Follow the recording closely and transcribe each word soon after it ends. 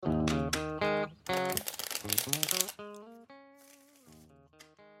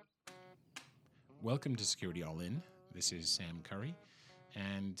Welcome to Security All In. This is Sam Curry.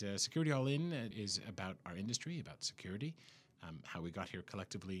 And Security All In is about our industry, about security, how we got here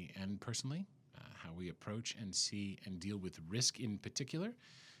collectively and personally, how we approach and see and deal with risk in particular,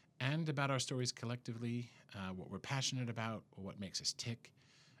 and about our stories collectively, what we're passionate about, what makes us tick,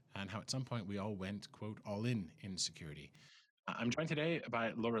 and how at some point we all went, quote, all in security. I'm joined today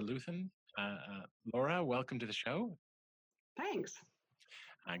by Laura Luthen. Laura, welcome to the show. Thanks.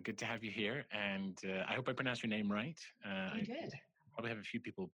 Good to have you here, and I hope I pronounced your name right. You did. Probably have a few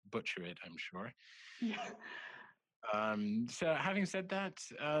people butcher it, I'm sure. Yeah. So having said that,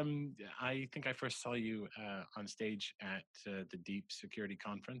 I think I first saw you on stage at the Deep Security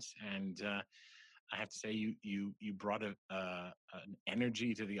Conference, and I have to say you brought an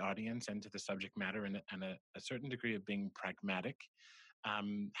energy to the audience and to the subject matter, and a certain degree of being pragmatic.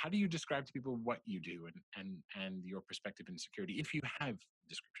 How do you describe to people what you do and your perspective in security, if you have a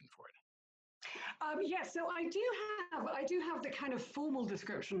description for it? Yes, so I do have the kind of formal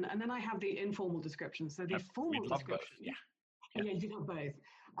description, and then I have the informal description. So the formal description, both. Yeah, you have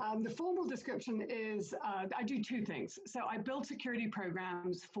both. The formal description is I do two things. So I build security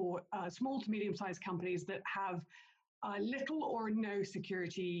programs for small to medium-sized companies that have little or no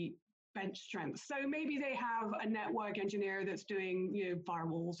security bench strength. So maybe they have a network engineer that's doing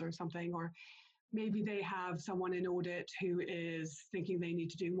firewalls or something, or maybe they have someone in audit who is thinking they need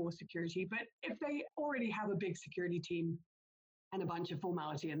to do more security. But if they already have a big security team and a bunch of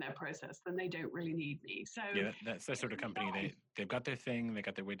formality in their process, then they don't really need me. So yeah, that's the sort of company they've got their thing, they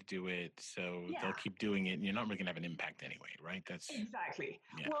got their way to do it, so they'll keep doing it, and you're not really gonna have an impact anyway, right? That's exactly.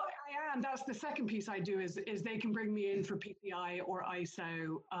 Yeah. Well, I am. That's the second piece I do is they can bring me in for PCI or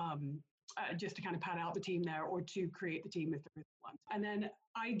ISO. Just to kind of pad out the team there, or to create the team if there is one. And then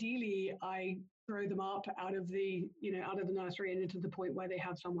ideally, I throw them up out of the nursery and into the point where they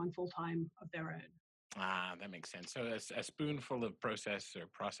have someone full time of their own. That makes sense. So a spoonful of process, or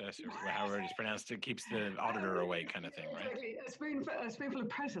however it is pronounced, it keeps the auditor away, kind of thing, right? Exactly. A spoonful of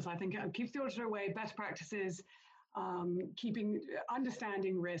process, I think, keeps the auditor away. Best practices,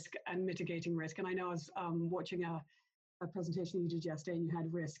 understanding risk and mitigating risk. And I know I was watching a presentation you did yesterday, and you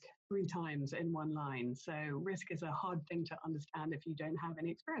had risk 3 times in one line. So risk is a hard thing to understand if you don't have any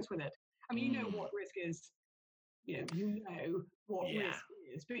experience with it. I mean, you know what risk is, you know what risk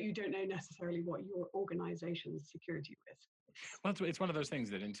is, but you don't know necessarily what your organization's security risk is. Well, it's one of those things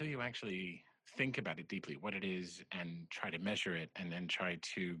that until you actually think about it deeply, what it is, and try to measure it, and then try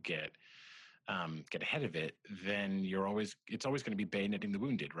to get ahead of it, then it's always going to be bayoneting the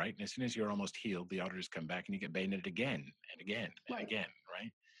wounded, right? And as soon as you're almost healed, the auditors come back and you get bayoneted again and again and again,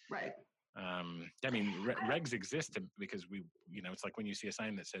 right? Right. I mean, regs exist because it's like when you see a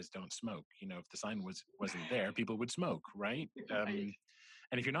sign that says "Don't smoke." If the sign wasn't there, people would smoke, right? Right.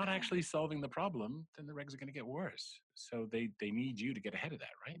 And if you're not actually solving the problem, then the regs are going to get worse. So they need you to get ahead of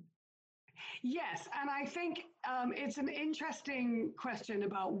that, right? Yes, and I think it's an interesting question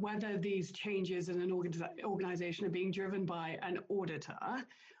about whether these changes in an organization are being driven by an auditor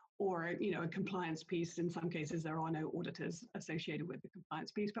or a compliance piece. In some cases, there are no auditors associated with the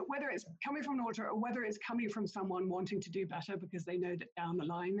compliance piece, but whether it's coming from an auditor or whether it's coming from someone wanting to do better because they know that down the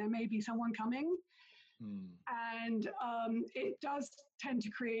line there may be someone coming. And it does tend to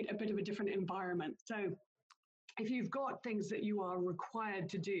create a bit of a different environment. So if you've got things that you are required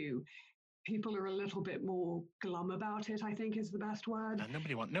to do, people are a little bit more glum about it, I think is the best word.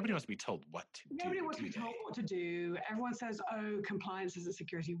 Nobody wants to be told what to do. Nobody wants to be told what to do. Everyone says, oh, compliance isn't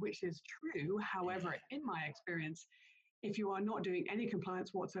security, which is true. However, in my experience, if you are not doing any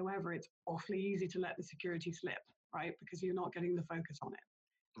compliance whatsoever, it's awfully easy to let the security slip, right? Because you're not getting the focus on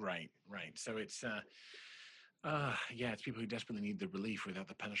it. Right. So it's it's people who desperately need the relief without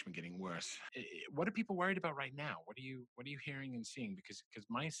the punishment getting worse. What are people worried about right now? What are you hearing and seeing? Because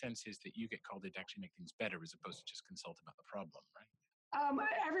my sense is that you get called in to actually make things better as opposed to just consult about the problem, right?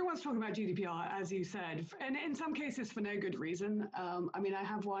 Everyone's talking about GDPR, as you said, and in some cases for no good reason. I mean, I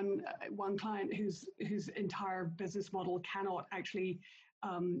have one client whose entire business model cannot actually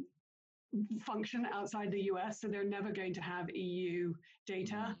function outside the US, so they're never going to have EU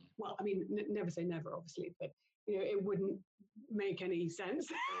data. Well, I mean, never say never, obviously, but it wouldn't make any sense.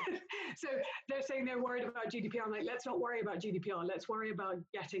 So they're saying they're worried about GDPR. I'm like, let's not worry about GDPR. Let's worry about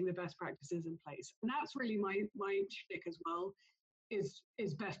getting the best practices in place. And that's really my shtick as well, is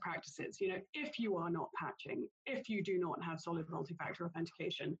best practices. If you are not patching, if you do not have solid multi-factor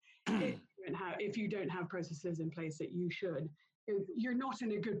authentication, if you don't have processes in place that you should, you're not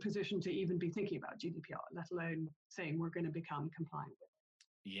in a good position to even be thinking about GDPR, let alone saying we're going to become compliant with it.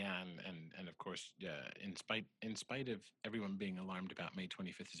 Yeah, and of course, in spite of everyone being alarmed about May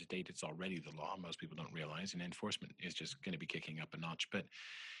 25th as a date, it's already the law. Most people don't realize, and enforcement is just going to be kicking up a notch. But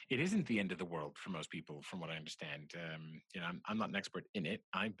it isn't the end of the world for most people, from what I understand. I'm not an expert in it.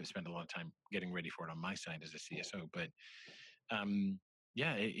 I've spent a lot of time getting ready for it on my side as a CSO, but um,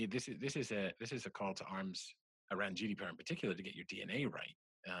 yeah, this is a call to arms around GDPR in particular to get your DNA right.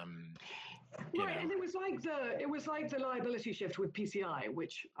 Um, you Right, know, and it was like the liability shift with PCI,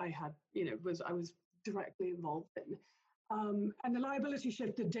 which I had, I was directly involved in. And the liability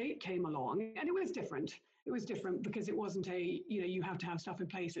shift, the date came along, and it was different. It was different because it wasn't you have to have stuff in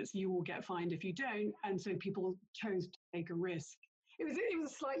place. It's you will get fined if you don't, and so people chose to take a risk. It was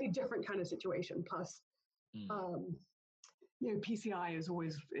a slightly different kind of situation. Plus, mm, um, PCI is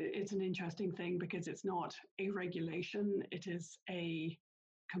always it's an interesting thing because it's not a regulation; it is a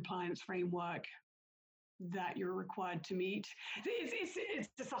compliance framework that you're required to meet. It's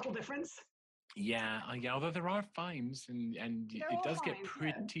a subtle difference. yeah. Although there are fines, and There it are does get fines.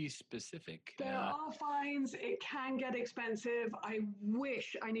 Yeah. pretty specific. There are fines. It can get expensive. I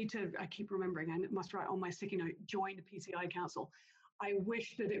keep remembering, I must write on my sticky note, join the PCI Council. I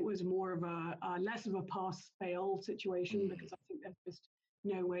wish that it was more of less of a pass fail situation Mm, because I think there's just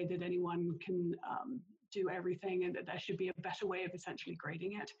no way that anyone can do everything and that there should be a better way of essentially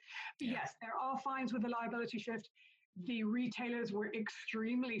grading it. But yeah. yes, there are fines with the liability shift. The retailers were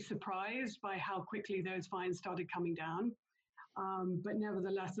extremely surprised by how quickly those fines started coming down. But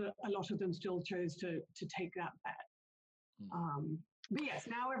nevertheless, a lot of them still chose to take that bet. Mm. Um, but yes,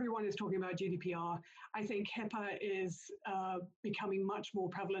 now everyone is talking about GDPR. I think HIPAA is becoming much more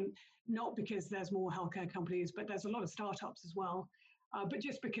prevalent, not because there's more healthcare companies, but there's a lot of startups as well. But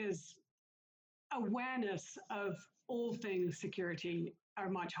just because awareness of all things security are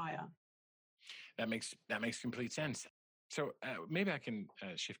much higher. That makes complete sense. So maybe I can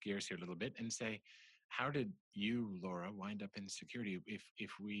shift gears here a little bit and say, how did you, Laura, wind up in security?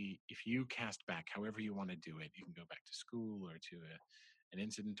 If you cast back, however you want to do it, you can go back to school or to an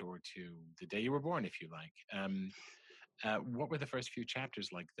incident or to the day you were born, if you like. What were the first few chapters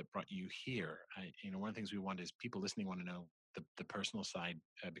like that brought you here? One of the things we want is people listening want to know the personal side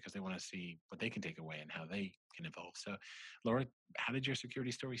because they want to see what they can take away and how they can evolve. So, Laura, how did your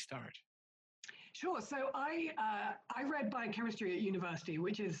security story start? Sure. So I read biochemistry at university,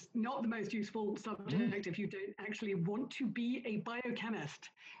 which is not the most useful Mm. subject if you don't actually want to be a biochemist,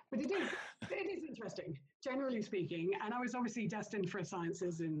 but it is interesting, generally speaking. And I was obviously destined for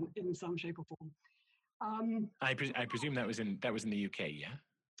sciences in some shape or form. Um, I presume that was in the UK, yeah.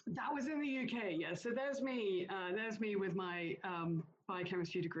 that was in the UK, yeah. So there's me. There's me with my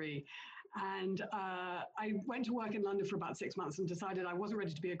biochemistry degree. And I went to work in London for about 6 months and decided I wasn't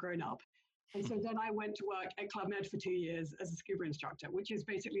ready to be a grown up. And so then I went to work at Club Med for 2 years as a scuba instructor, which is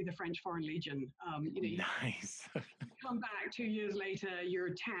basically the French Foreign Legion. You Nice. come back 2 years later, you're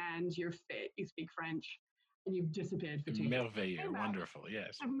tanned, you're fit, you speak French, and you've disappeared for 2 years. Merveilleux, wonderful,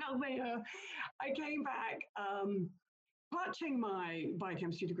 yes. Malveya. I came back clutching my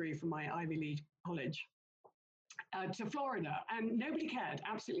biochemistry degree from my Ivy League college to Florida, and nobody cared.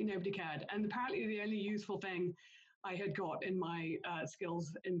 Absolutely nobody cared. And apparently, the only useful thing I had got in my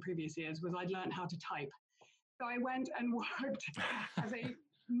skills in previous years was I'd learned how to type. So I went and worked as a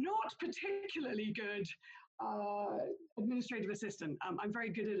not particularly good administrative assistant. I'm very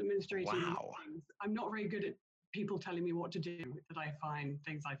good at administrating Wow. things. I'm not very good at people telling me what to do that I find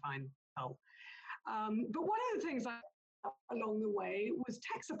things I find help. But one of the things I along the way was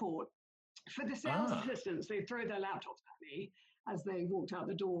tech support for the sales Ah, assistants. They'd throw their laptops at me as they walked out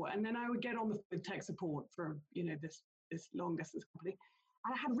the door, and then I would get on with tech support for this long distance company.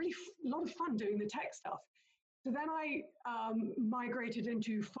 And I had really a lot of fun doing the tech stuff. So then I migrated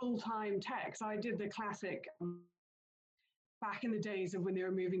into full time tech. So I did the classic back in the days of when they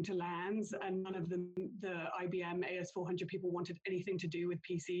were moving to LANs, and none of them, the IBM AS400 people wanted anything to do with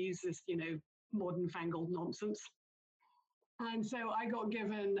PCs. This modern fangled nonsense. And so I got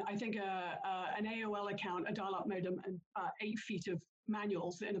given, I think, an AOL account, a dial-up modem, and 8 feet of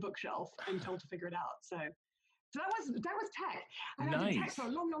manuals in a bookshelf, and told to figure it out. So that was tech, and I did tech nice. for a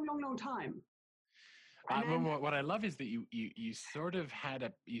long, long, long, long time. And then What I love is that you sort of had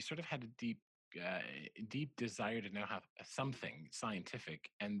a deep desire to know how something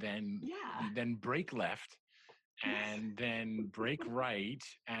scientific, and then yeah, you then break left, yes, and then break right,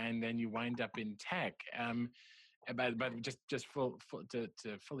 and then you wind up in tech. But just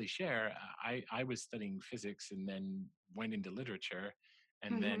to fully share, I was studying physics and then went into literature,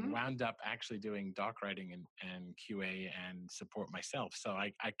 and then wound up actually doing doc writing and QA and support myself. So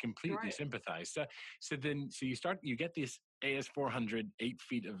I completely Right. sympathize. So you get these AS400 8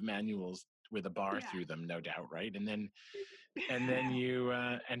 feet of manuals with a bar Yeah. through them, no doubt, right? And then you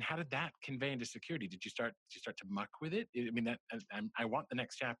and how did that convey into security? Did you start to muck with it? I mean, I want the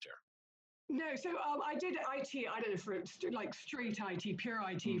next chapter. No, so I did IT, I don't know, for like straight IT, pure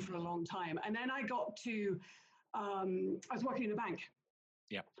IT for a long time. And then I got to, I was working in a bank.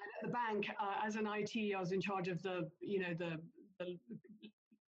 Yeah. At the bank, as an IT, I was in charge of the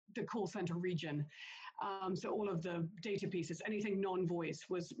call center region. So all of the data pieces, anything non-voice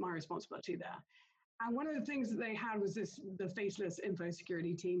was my responsibility there. And one of the things that they had was the faceless info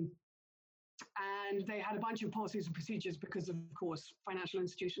security team. And they had a bunch of policies and procedures because, of course, financial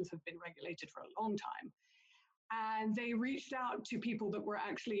institutions have been regulated for a long time. And they reached out to people that were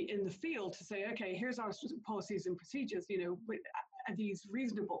actually in the field to say, okay, here's our policies and procedures, are these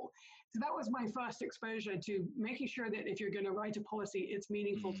reasonable? So that was my first exposure to making sure that if you're going to write a policy, it's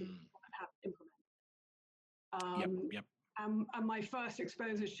meaningful to the people that have to implement it. Yep. And my first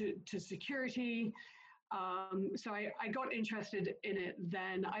exposure to security. So I got interested in it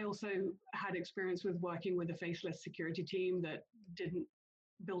then. I also had experience with working with a faceless security team that didn't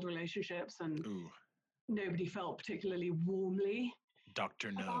build relationships and nobody felt particularly warmly.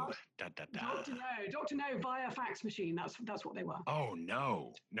 Dr. No. Dr. No via fax machine. That's what they were. Oh,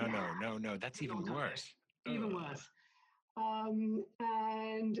 no. No. That's even worse. Even worse. And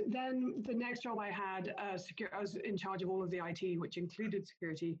then the next job I had, I was in charge of all of the IT, which included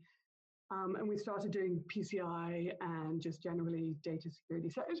security. And we started doing PCI and just generally data security.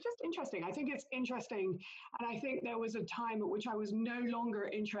 So it was just interesting. I think it's interesting. And I think there was a time at which I was no longer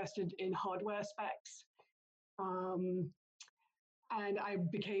interested in hardware specs. And I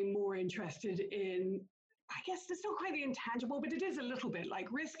became more interested in, I guess it's not quite the intangible, but it is a little bit,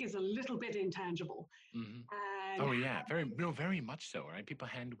 like risk is a little bit intangible. Mm-hmm. Oh yeah, very much so, right? People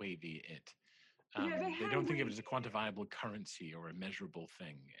hand wavy it. They don't think of it as a quantifiable currency or a measurable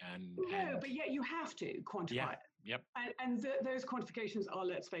thing. But yet you have to quantify it. Yep. And those quantifications are,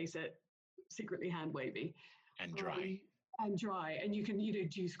 let's face it, secretly hand wavy. And dry. And you can,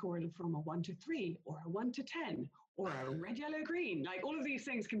 do you score it from a 1 to 3 or a 1 to 10 or a red, yellow, green? Like all of these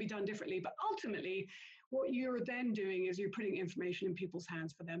things can be done differently. But ultimately, what you're then doing is you're putting information in people's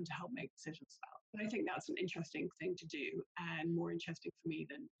hands for them to help make decisions about. And I think that's an interesting thing to do and more interesting for me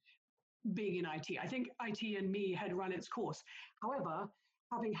than being in IT. I think IT and me had run its course. However,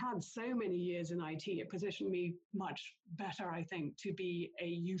 having had so many years in IT, it positioned me much better, I think, to be a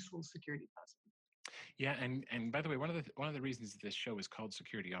useful security person. Yeah, and by the way, one of the reasons this show is called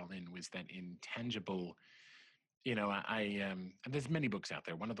Security All In was that intangible. And there's many books out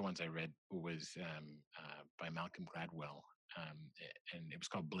there. One of the ones I read was by Malcolm Gladwell, and it was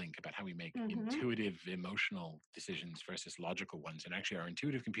called Blink, about how we make intuitive, emotional decisions versus logical ones. And actually, our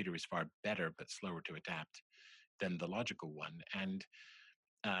intuitive computer is far better but slower to adapt than the logical one. And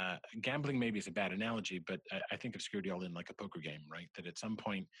gambling maybe is a bad analogy, but I think of security all in like a poker game, right? That at some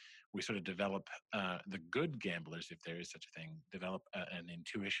point we sort of develop, the good gamblers, if there is such a thing, develop an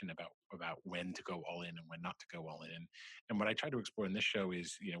intuition about when to go all in and when not to go all in. And what I try to explore in this show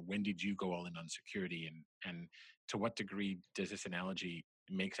is, when did you go all in on security, and to what degree does this analogy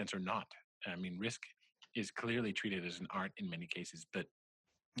make sense or not? I mean, risk is clearly treated as an art in many cases, but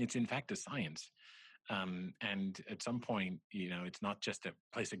it's in fact a science. And at some point, it's not just a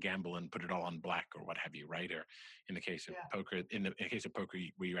place a gamble and put it all on black or what have you, right? Or in the case of poker, in the case of poker,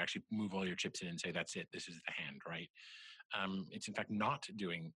 where you actually move all your chips in and say, that's it, this is the hand, right? It's in fact not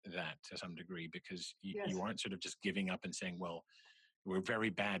doing that to some degree, because you aren't sort of just giving up and saying, well, we're very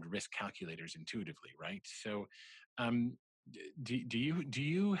bad risk calculators intuitively, right? So do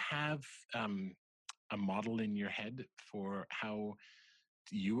you have a model in your head for how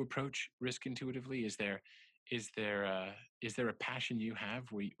you approach risk intuitively? Is there a passion you have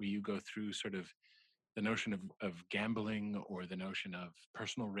where you go through sort of the notion of gambling or the notion of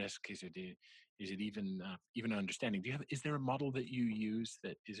personal risk? Is it even understanding? Is there a model that you use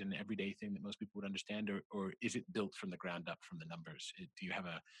that is an everyday thing that most people would understand, or is it built from the ground up from the numbers? Do you have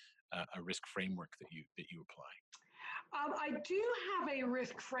a risk framework that you apply? I do have a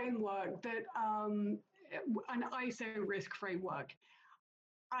risk framework that an ISO risk framework.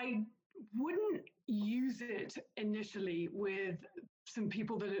 I wouldn't use it initially with some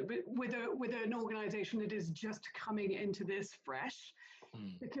people with an organization that is just coming into this fresh,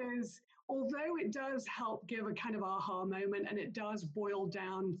 because although it does help give a kind of aha moment and it does boil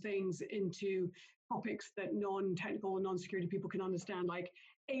down things into topics that non-technical or non-security people can understand, like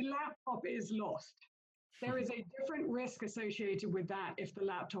a laptop is lost. There is a different risk associated with that if the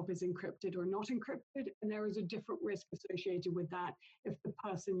laptop is encrypted or not encrypted, and there is a different risk associated with that if the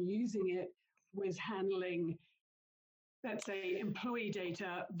person using it was handling, let's say, employee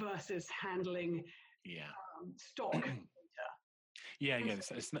data versus handling stock data. Yeah.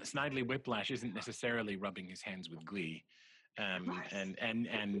 Snidely Whiplash isn't necessarily rubbing his hands with glee. Right.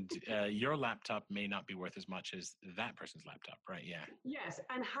 And your laptop may not be worth as much as that person's laptop, right? Yeah. Yes,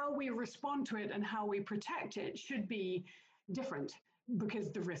 and how we respond to it and how we protect it should be different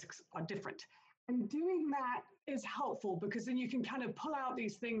because the risks are different. And doing that is helpful because then you can kind of pull out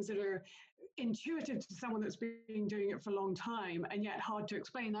these things that are intuitive to someone that's been doing it for a long time and yet hard to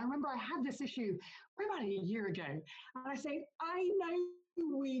explain. I remember I had this issue about a year ago, and I say, I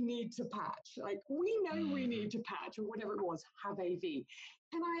know we need to patch, like we know we need to patch, or whatever it was, have AV.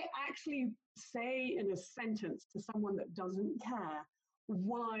 Can I actually say in a sentence to someone that doesn't care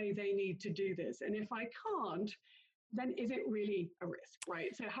why they need to do this? And if I can't, then is it really a risk,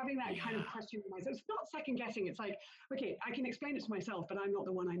 right? So having that kind of question in myself, it's not second guessing. It's like, okay, I can explain it to myself, but I'm not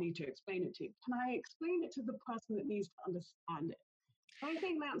the one I need to explain it to. Can I explain it to the person that needs to understand it? I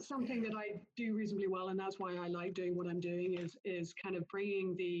think that's something that I do reasonably well, and that's why I like doing what I'm doing, is kind of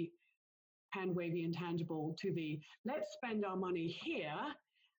bringing the hand wavy intangible to the let's spend our money here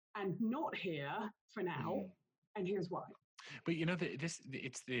and not here for now, and here's why. But you know, this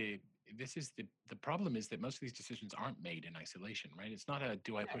is the problem is that most of these decisions aren't made in isolation, right? It's not a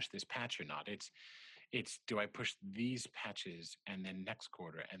do I push this patch or not. It's do I push these patches and then next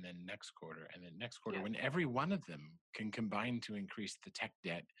quarter and then next quarter and then next quarter, when every one of them can combine to increase the tech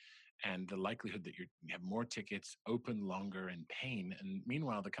debt and the likelihood that you have more tickets open longer and pain. And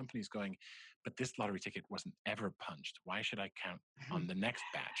meanwhile, the company's going, but this lottery ticket wasn't ever punched. Why should I count on the next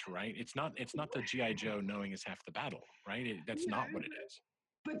batch, right? It's not the G.I. Joe knowing is half the battle, right? That's not what it is.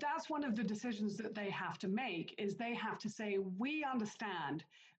 But that's one of the decisions that they have to make, is they have to say, we understand,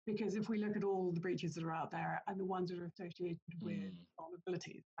 because if we look at all the breaches that are out there and the ones that are associated with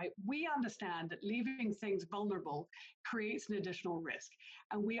vulnerabilities, right, we understand that leaving things vulnerable creates an additional risk.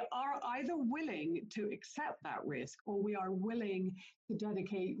 And we are either willing to accept that risk, or we are willing to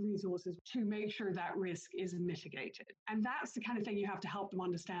dedicate resources to make sure that risk is mitigated. And that's the kind of thing you have to help them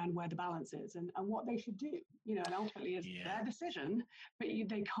understand where the balance is and what they should do. You know, and ultimately it's their decision, but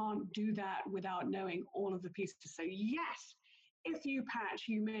they can't do that without knowing all of the pieces. So yes, if you patch,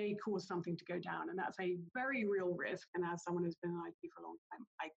 you may cause something to go down, and that's a very real risk. And as someone who's been in IT for a long time,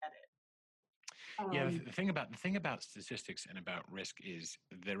 I get Yeah, it. the thing about statistics and about risk is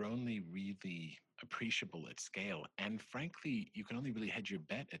they're only really appreciable at scale. And frankly, you can only really hedge your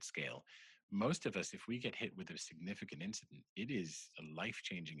bet at scale. Most of us, if we get hit with a significant incident, it is a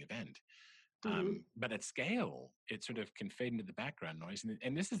life-changing event. But at scale, it sort of can fade into the background noise,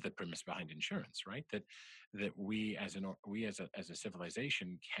 and this is the premise behind insurance, right? That we as a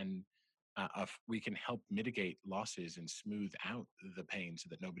civilization can we can help mitigate losses and smooth out the pain so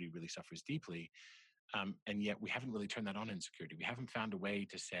that nobody really suffers deeply. And yet we haven't really turned that on in security. We haven't found a way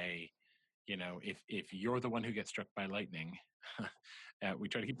to say, you know, if you're the one who gets struck by lightning, we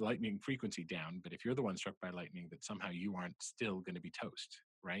try to keep the lightning frequency down, but if you're the one struck by lightning, that somehow you aren't still going to be toast,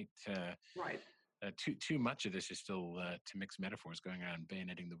 right? Right. Too much of this is still, to mix metaphors, going around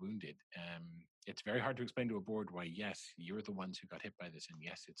bayoneting the wounded. It's very hard to explain to a board why, yes, you're the ones who got hit by this, and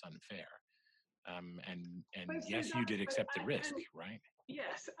yes, it's unfair. And yes, you did accept the risk, right?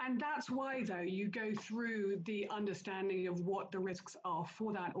 Yes, and that's why, though, you go through the understanding of what the risks are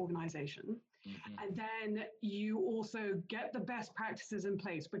for that organization. And then you also get the best practices in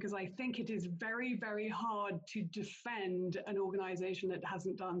place, because I think it is very, very hard to defend an organization that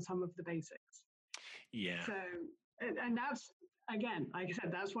hasn't done some of the basics. Yeah. So, and that's, again, like I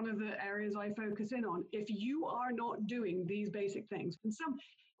said, that's one of the areas I focus in on. If you are not doing these basic things, and some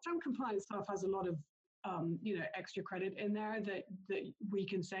compliance stuff has a lot of extra credit in there that we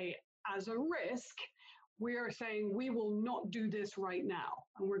can say as a risk, we are saying we will not do this right now,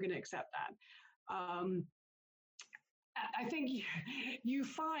 and we're going to accept that. I think you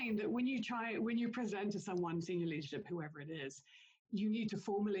find that when you present to someone, senior leadership, whoever it is, you need to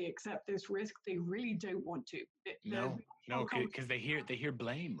formally accept this risk. They really don't want to. No, because they hear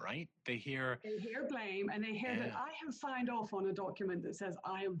blame, right? They hear blame, and they hear that I have signed off on a document that says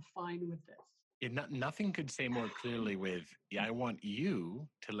I am fine with this. Nothing could say more clearly with, I want you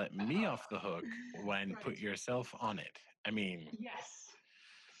to let me off the hook when put yourself on it. I mean, yes.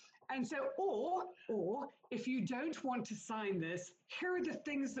 And so, or if you don't want to sign this, here are the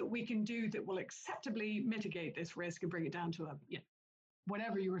things that we can do that will acceptably mitigate this risk and bring it down to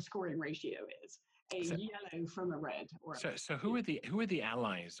whatever your scoring ratio is, yellow from a red. So who are the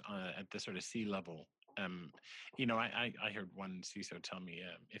allies at the sort of C level I heard one CISO tell me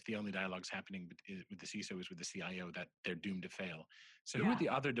if the only dialogue's happening with the CISO is with the CIO, that they're doomed to fail. So who are the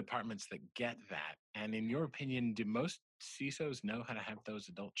other departments that get that? And in your opinion, do most CISOs know how to have those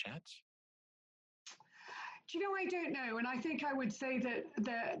adult chats? Do you know, I don't know. And I think I would say that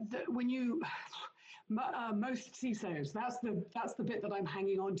when you, most CISOs, that's the bit that I'm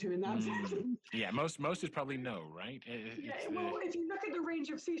hanging on to in that sense. Yeah, most is probably no, right? Well, if you look at the range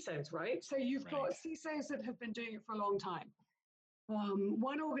of CISOs, right? So you've got CISOs that have been doing it for a long time.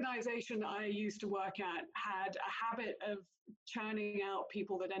 One organization I used to work at had a habit of churning out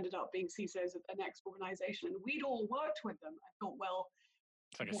people that ended up being CISOs at the next organization. And we'd all worked with them. I thought, well,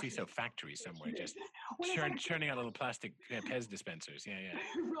 it's like a CISO factory somewhere, just churning out little plastic Pez dispensers. Yeah.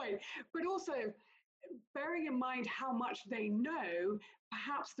 Right. But also, bearing in mind how much they know,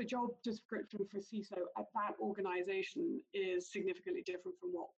 perhaps the job description for CISO at that organization is significantly different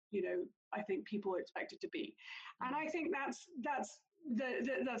from what, I think people expect it to be. And I think that's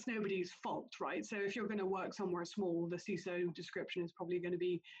nobody's fault, right? So if you're going to work somewhere small, the CISO description is probably going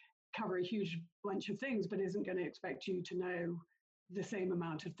to cover a huge bunch of things, but isn't going to expect you to know the same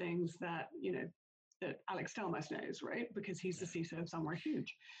amount of things that, that Alex Stelmach knows, right? Because he's the CISO of somewhere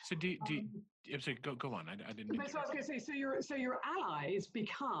huge. So go on. I didn't. But so I was going to say, so your allies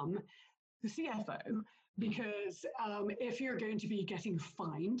become the CFO, because if you're going to be getting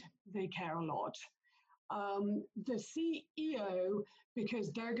fined, they care a lot. The CEO,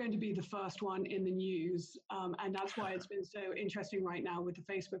 because they're going to be the first one in the news. And that's why it's been so interesting right now with the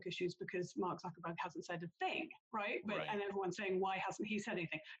Facebook issues, because Mark Zuckerberg hasn't said a thing, right? And everyone's saying, why hasn't he said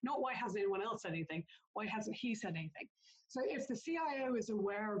anything? Not why hasn't anyone else said anything? Why hasn't he said anything? So if the CIO is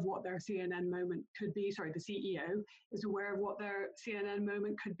aware of what their CNN moment could be, the CEO is aware of what their CNN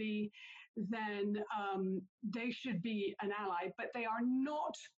moment could be, then they should be an ally, but they are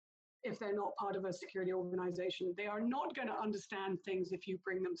not. If they're not part of a security organization, they are not going to understand things if you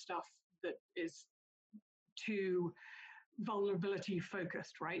bring them stuff that is too vulnerability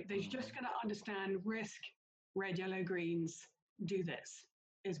focused, right? They're just going to understand risk, red, yellow, greens, do this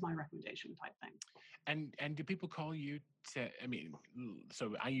is my recommendation type thing. And do people call you to,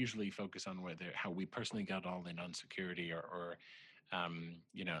 so I usually focus on how we personally got all in on security or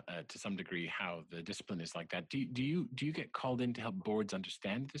to some degree, how the discipline is like that. Do you get called in to help boards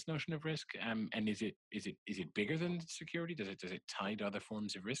understand this notion of risk? And is it bigger than security? Does it tie to other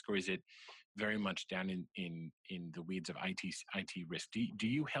forms of risk, or is it very much down in the weeds of IT risk? Do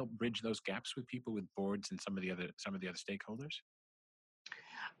you help bridge those gaps with people, with boards, and some of the other stakeholders?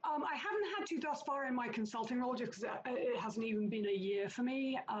 I haven't had to thus far in my consulting role, just because it hasn't even been a year for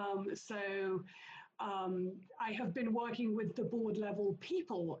me. I have been working with the board level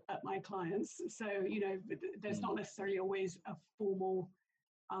people at my clients. So, there's not necessarily always a formal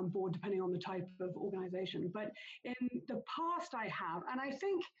board depending on the type of organization. But in the past I have, and I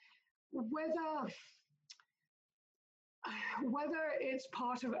think whether it's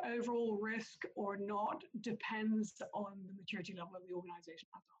part of overall risk or not depends on the maturity level of the organization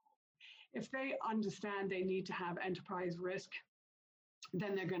as a whole. If they understand they need to have enterprise risk,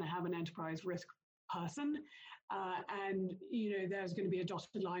 then they're going to have an enterprise risk person, and there's going to be a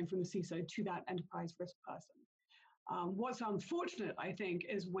dotted line from the CISO to that enterprise risk person. What's unfortunate, I think,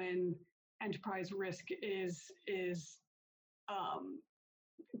 is when enterprise risk is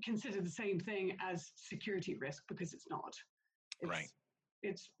considered the same thing as security risk, because it's not.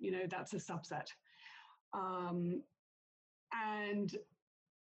 It's that's a subset, and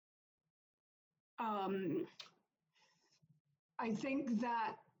I think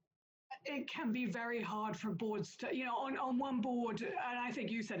that it can be very hard for boards to, on one board, and I think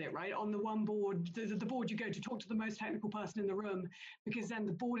you said it, right? On the one board, the board you go to talk to the most technical person in the room, because then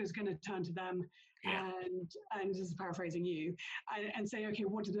the board is going to turn to them and just paraphrasing you, and say, okay,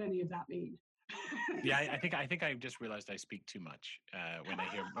 what did any of that mean? Yeah, I think I just realized I speak too much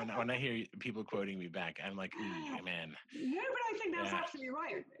when I hear people quoting me back. I'm like, man. No, but I think that's absolutely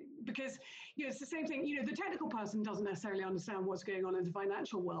right, because it's the same thing. The technical person doesn't necessarily understand what's going on in the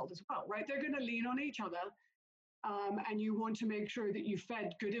financial world as well, right? They're going to lean on each other, and you want to make sure that you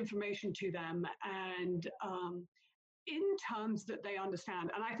fed good information to them and in terms that they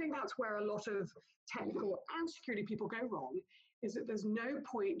understand. And I think that's where a lot of technical and security people go wrong, is that there's no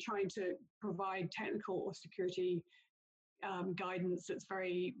point trying to provide technical or security guidance that's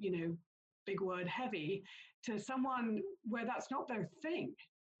very, big word heavy to someone where that's not their thing.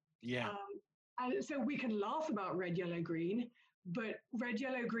 Yeah. And so we can laugh about red, yellow, green, but red,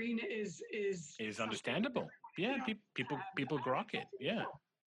 yellow, green is understandable. Yeah, people grok it. Yeah.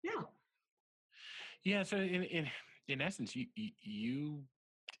 Yeah. Yeah. So in essence, you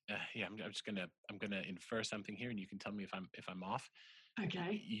yeah, I'm gonna infer something here, and you can tell me if I'm off.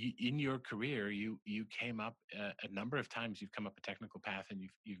 Okay. In your career, you came up a number of times. You've come up a technical path, and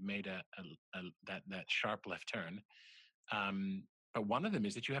you've made a that sharp left turn. But one of them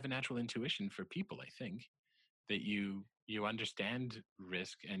is that you have a natural intuition for people. I think that you understand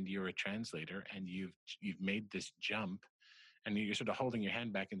risk, and you're a translator, and you've made this jump, and you're sort of holding your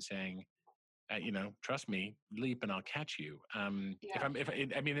hand back and saying, trust me, leap and I'll catch you. Yeah.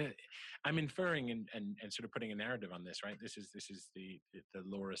 I'm inferring and sort of putting a narrative on this, right? This is the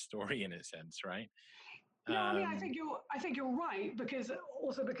Laura story in a sense, right? No, I mean, Um, I think you're right, because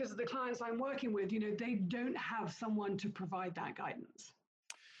also because of the clients I'm working with, they don't have someone to provide that guidance.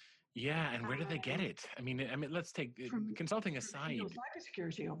 yeah, and where do they get Um, it? Let's take from consulting from field aside.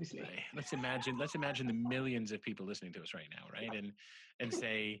 cybersecurity, obviously. Let's imagine the millions of people listening to us right now, right? Yep. And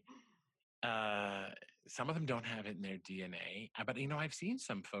say, Uh, some of them don't have it in their DNA, but I've seen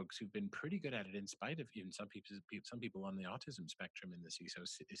some folks who've been pretty good at it, in spite of even some people on the autism spectrum in the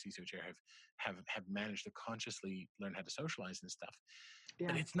CISO chair have managed to consciously learn how to socialize and stuff.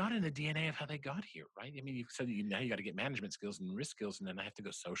 But Yeah. it's not in the DNA of how they got here, right? I mean, you said now you got to get management skills and risk skills, and then I have to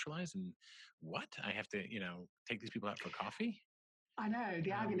go socialize, and what I have to take these people out for coffee. I know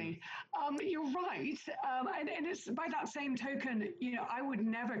the Um, agony. You're right, and it's by that same token, I would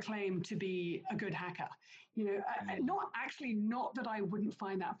never claim to be a good hacker. mm, Not actually, not that I wouldn't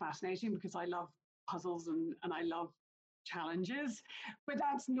find that fascinating, because I love puzzles and I love challenges, but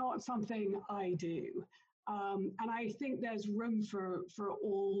that's not something I do. And I think there's room for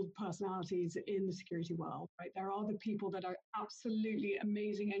all personalities in the security world, right? There are the people that are absolutely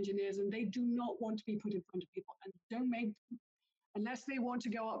amazing engineers, and they do not want to be put in front of people, and don't make unless they want to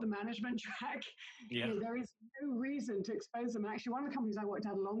go up the management track. yeah. There is no reason to expose them. Actually, one of the companies I worked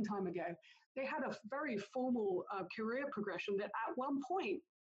at a long time ago, they had a very formal career progression that at one point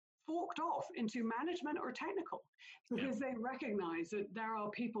forked off into management or technical, Yeah. because they recognize that there are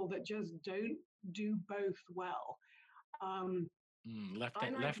people that just don't do both well. Um, Left I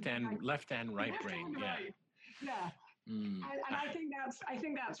and like right left brain. and Yeah. right. Yeah, Mm, and I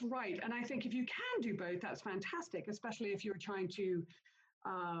think that's right. And I think if you can do both, that's fantastic, especially if you're trying to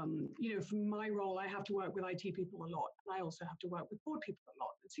for my role, I have to work with IT people a lot. And I also have to work with board people a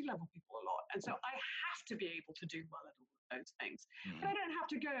lot and C-level people a lot. And so I have to be able to do well at all of those things. But mhm. I don't have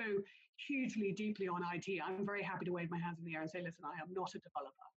to go hugely deeply on IT. I'm very happy to wave my hands in the air and say, listen, I am not a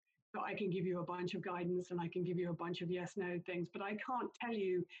developer. So I can give you a bunch of guidance and I can give you a bunch of yes, no things, but I can't tell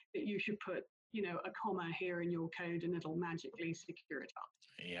you that you should put, a comma here in your code and it'll magically secure it up.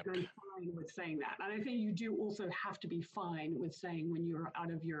 Yep. And I'm fine with saying that. And I think you do also have to be fine with saying when you're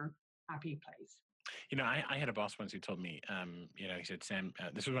out of your happy place. I had a boss once who told me, he said, Sam,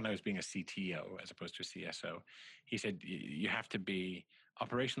 this was when I was being a CTO as opposed to a CSO. He said, you have to be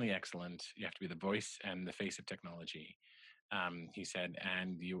operationally excellent. You have to be the voice and the face of technology. He said,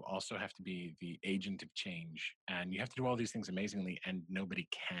 and you also have to be the agent of change. And you have to do all these things amazingly, and nobody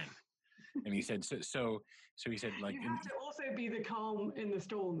can. And he said, so he said, like, You have to also be the calm in the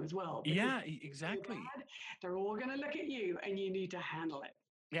storm as well, because yeah, they're exactly. bad, they're all going to look at you and you need to handle it.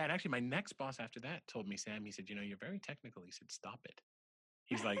 Yeah, and actually, my next boss after that told me, Sam, he said, you're very technical. He said, stop it.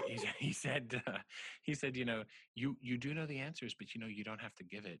 He's like, he said, you do know the answers, but you don't have to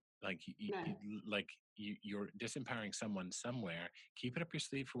give it. Like, No, you're disempowering someone somewhere. Keep it up your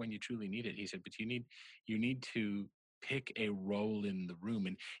sleeve for when you truly need it. He said, but you need to pick a role in the room.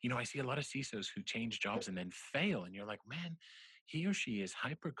 And I see a lot of CISOs who change jobs and then fail, and you're like, man, he or she is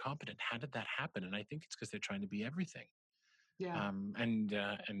hyper competent. How did that happen? And I think it's because they're trying to be everything. yeah. And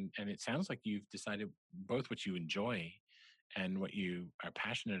it sounds like you've decided both what you enjoy and what you are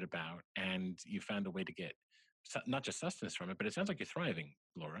passionate about, and you found a way to get not just sustenance from it, but it sounds like you're thriving,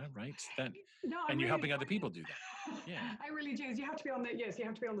 Laura, right? No, I'm And you're really helping other enjoying people it. do that. Yeah. I really do. You have to be on the yes, you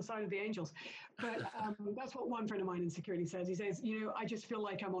have to be on the side of the angels. But that's what one friend of mine in security says. He says, I just feel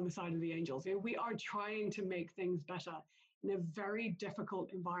like I'm on the side of the angels. We are trying to make things better in a very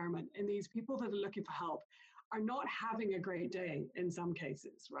difficult environment, and these people that are looking for help are not having a great day in some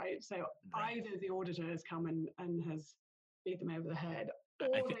cases, right? So Right. either the auditor has come and has beat them over the head, I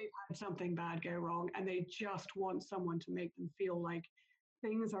or think. they've had something bad go wrong and they just want someone to make them feel like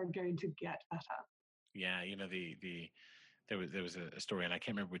things are going to get better. Yeah, there was a story, and I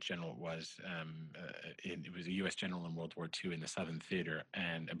can't remember which general it was. It was a U.S. general in World War II in the Southern Theater,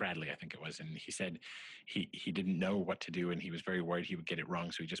 and Bradley, I think it was. And he said he didn't know what to do, and he was very worried he would get it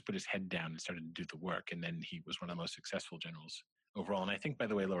wrong. So he just put his head down and started to do the work. And then he was one of the most successful generals overall. And I think, by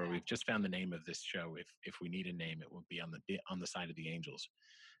the way, Laura, we've just found the name of this show. If we need a name, it will be on the side of the angels.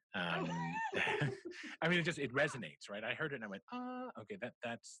 Um, I mean, it resonates, right? I heard it and I went, okay,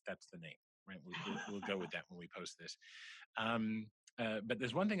 that's the name, right? We'll go with that when we post this. Um, but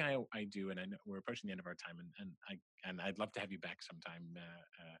there's one thing I do, and I know we're approaching the end of our time, and I'd love to have you back sometime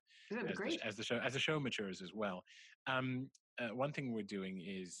That'd be great. as the show matures as well. Um, one thing we're doing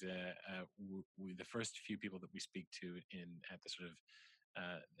is the first few people that we speak to at the sort of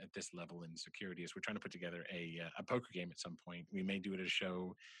at this level in security is we're trying to put together a poker game at some point. We may do it at a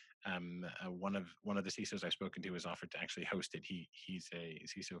show. One of the CISOs I've spoken to has offered to actually host it. He's a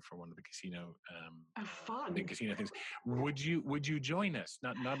CISO for one of the casino fun. big casino things. Would you join us?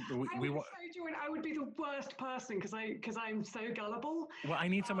 Not we would so join. I would be the worst person because I'm so gullible. Well, I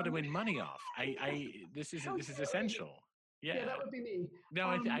need someone to win money off. This is essential. Yeah, that would be me.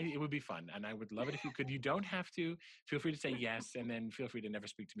 No, it would be fun, and I would love it if you could. You don't have to. Feel free to say yes, and then feel free to never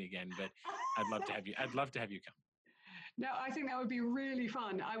speak to me again. But I'd love to have you. I'd love to have you come. No, I think that would be really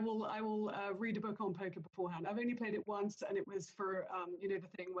fun. I will read a book on poker beforehand. I've only played it once, and it was for the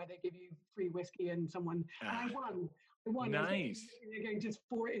thing where they give you free whiskey and someone. And I won. Nice. They're going just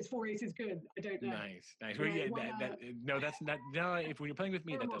four aces good. I don't know. Nice. Well, no, that's not. No, if when you're playing with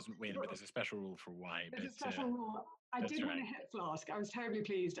me, that doesn't win. But there's a special rule for why. There's a special rule. I did win a hit flask. I was terribly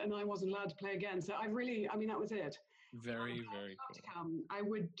pleased, and I wasn't allowed to play again. So that was it. Very cool. I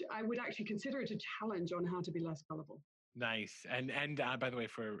would actually consider it a challenge on how to be less gullible. Nice. And by the way,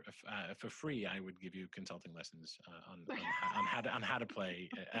 for free, I would give you consulting lessons on how to play.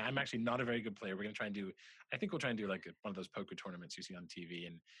 I'm actually not a very good player. We're going to try and do. I think we'll try and do like one of those poker tournaments you see on TV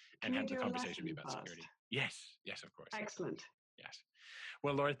and have the conversation be about security. Yes, of course. Excellent. Yes.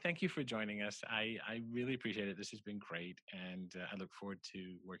 Well, Laura, thank you for joining us. I really appreciate it. This has been great, and I look forward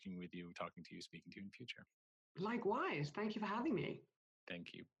to working with you, talking to you, speaking to you in the future. Likewise. Thank you for having me.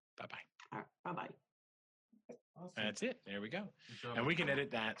 Thank you. Bye-bye. Bye-bye. Awesome. That's it. There we go. And we can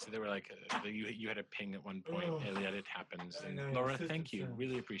edit that. So they were like, you had a ping at one point. It happens. And Laura, thank you.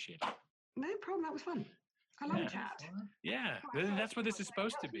 Really appreciate it. No problem. That was fun. I love chat. Yeah, that's what this is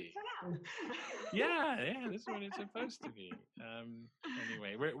supposed to be. Yeah, this is what it's supposed to be.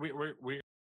 Anyway, we're